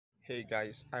Hey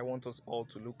guys, I want us all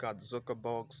to look at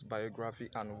Zuckerberg's biography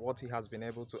and what he has been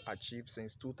able to achieve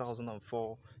since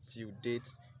 2004 till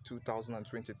date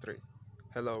 2023.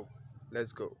 Hello,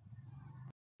 let's go.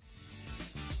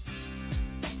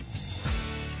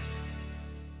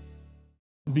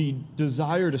 The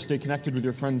desire to stay connected with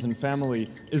your friends and family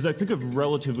is, I think, a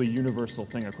relatively universal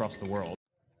thing across the world.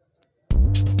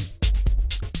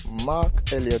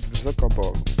 Mark Elliott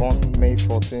Zuckerberg, born May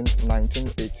 14,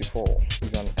 1984,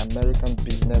 is an American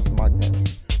business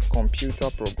magnate,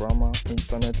 computer programmer,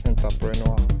 internet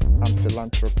entrepreneur, and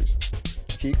philanthropist.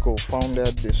 He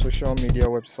co-founded the social media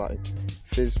website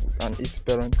Facebook and its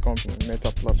parent company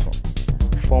Meta Platforms,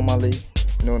 formerly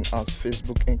known as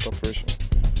Facebook Incorporation,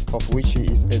 of which he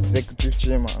is executive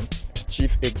chairman,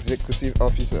 chief executive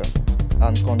officer,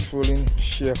 and controlling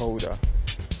shareholder.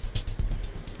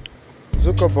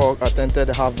 Zuckerberg attended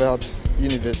Harvard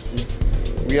University,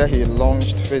 where he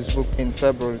launched Facebook in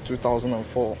February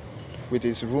 2004 with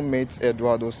his roommates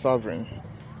Eduardo Saverin,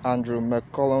 Andrew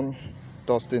McCollum,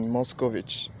 Dustin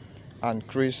Moskovich, and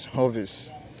Chris Hovis.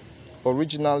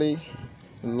 Originally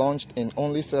launched in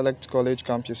only select college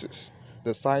campuses,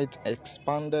 the site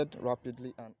expanded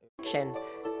rapidly and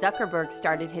Zuckerberg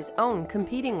started his own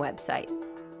competing website.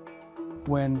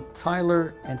 When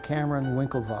Tyler and Cameron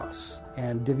Winklevoss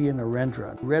and Divya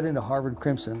Narendra read into Harvard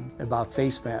Crimson about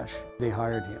FaceMash, they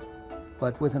hired him.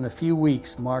 But within a few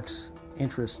weeks, Mark's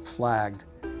interest flagged,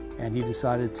 and he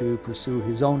decided to pursue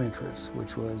his own interests,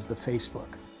 which was the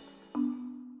Facebook.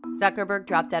 Zuckerberg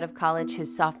dropped out of college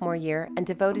his sophomore year and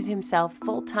devoted himself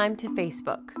full-time to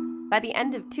Facebook. By the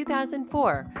end of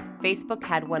 2004, Facebook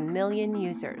had 1 million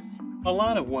users. A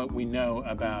lot of what we know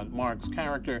about Mark's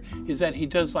character is that he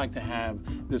does like to have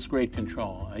this great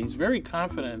control. He's very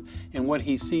confident in what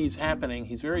he sees happening.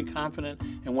 He's very confident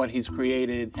in what he's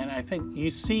created. And I think you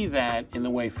see that in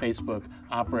the way Facebook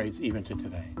operates even to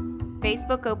today.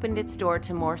 Facebook opened its door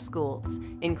to more schools,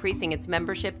 increasing its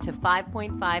membership to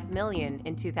 5.5 million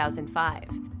in 2005.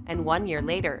 And 1 year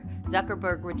later,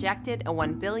 Zuckerberg rejected a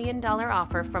 $1 billion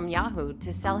offer from Yahoo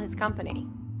to sell his company.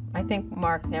 I think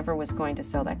Mark never was going to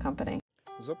sell that company.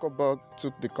 Zuckerberg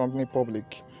took the company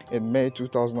public in May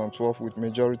 2012 with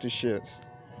majority shares.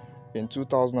 In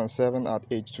 2007, at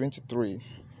age 23,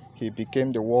 he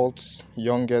became the world's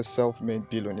youngest self-made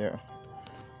billionaire.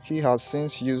 He has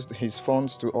since used his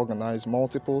funds to organize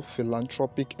multiple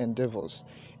philanthropic endeavors,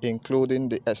 including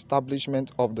the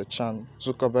establishment of the Chan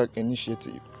Zuckerberg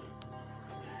Initiative.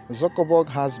 Zuckerberg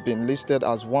has been listed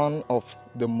as one of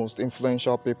the most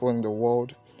influential people in the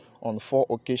world on 4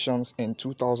 occasions in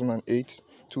 2008,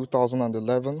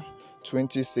 2011,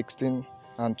 2016,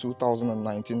 and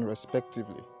 2019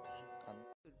 respectively.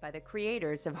 By the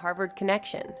creators of Harvard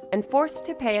Connection and forced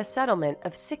to pay a settlement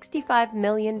of $65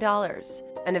 million,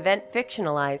 an event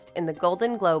fictionalized in the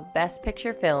Golden Globe Best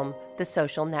Picture film, The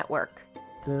Social Network.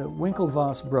 The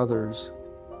Winklevoss brothers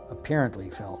apparently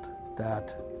felt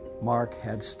that Mark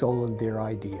had stolen their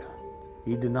idea.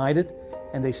 He denied it,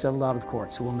 and they settled out of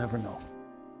court, so we'll never know.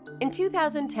 In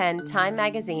 2010, Time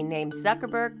magazine named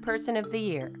Zuckerberg Person of the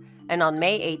Year, and on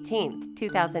May 18,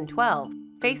 2012,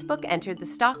 Facebook entered the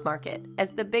stock market as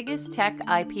the biggest tech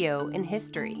IPO in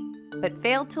history, but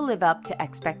failed to live up to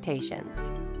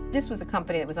expectations. This was a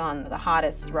company that was on the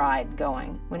hottest ride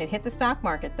going. When it hit the stock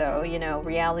market, though,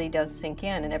 reality does sink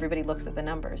in and everybody looks at the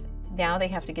numbers. Now they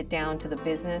have to get down to the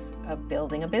business of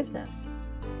building a business.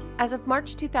 As of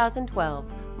March 2012,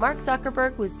 Mark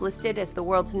Zuckerberg was listed as the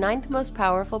world's 9th most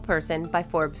powerful person by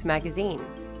Forbes magazine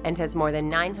and has more than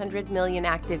 900 million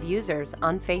active users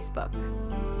on Facebook.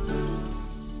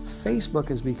 Facebook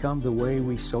has become the way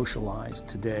we socialize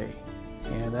today,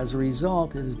 and as a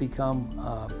result, it has become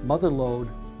a motherlode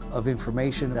of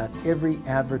information that every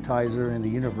advertiser in the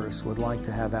universe would like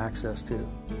to have access to.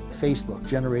 Facebook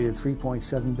generated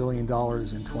 $3.7 billion in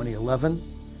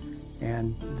 2011,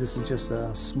 and this is just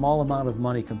a small amount of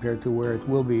money compared to where it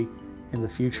will be in the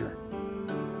future.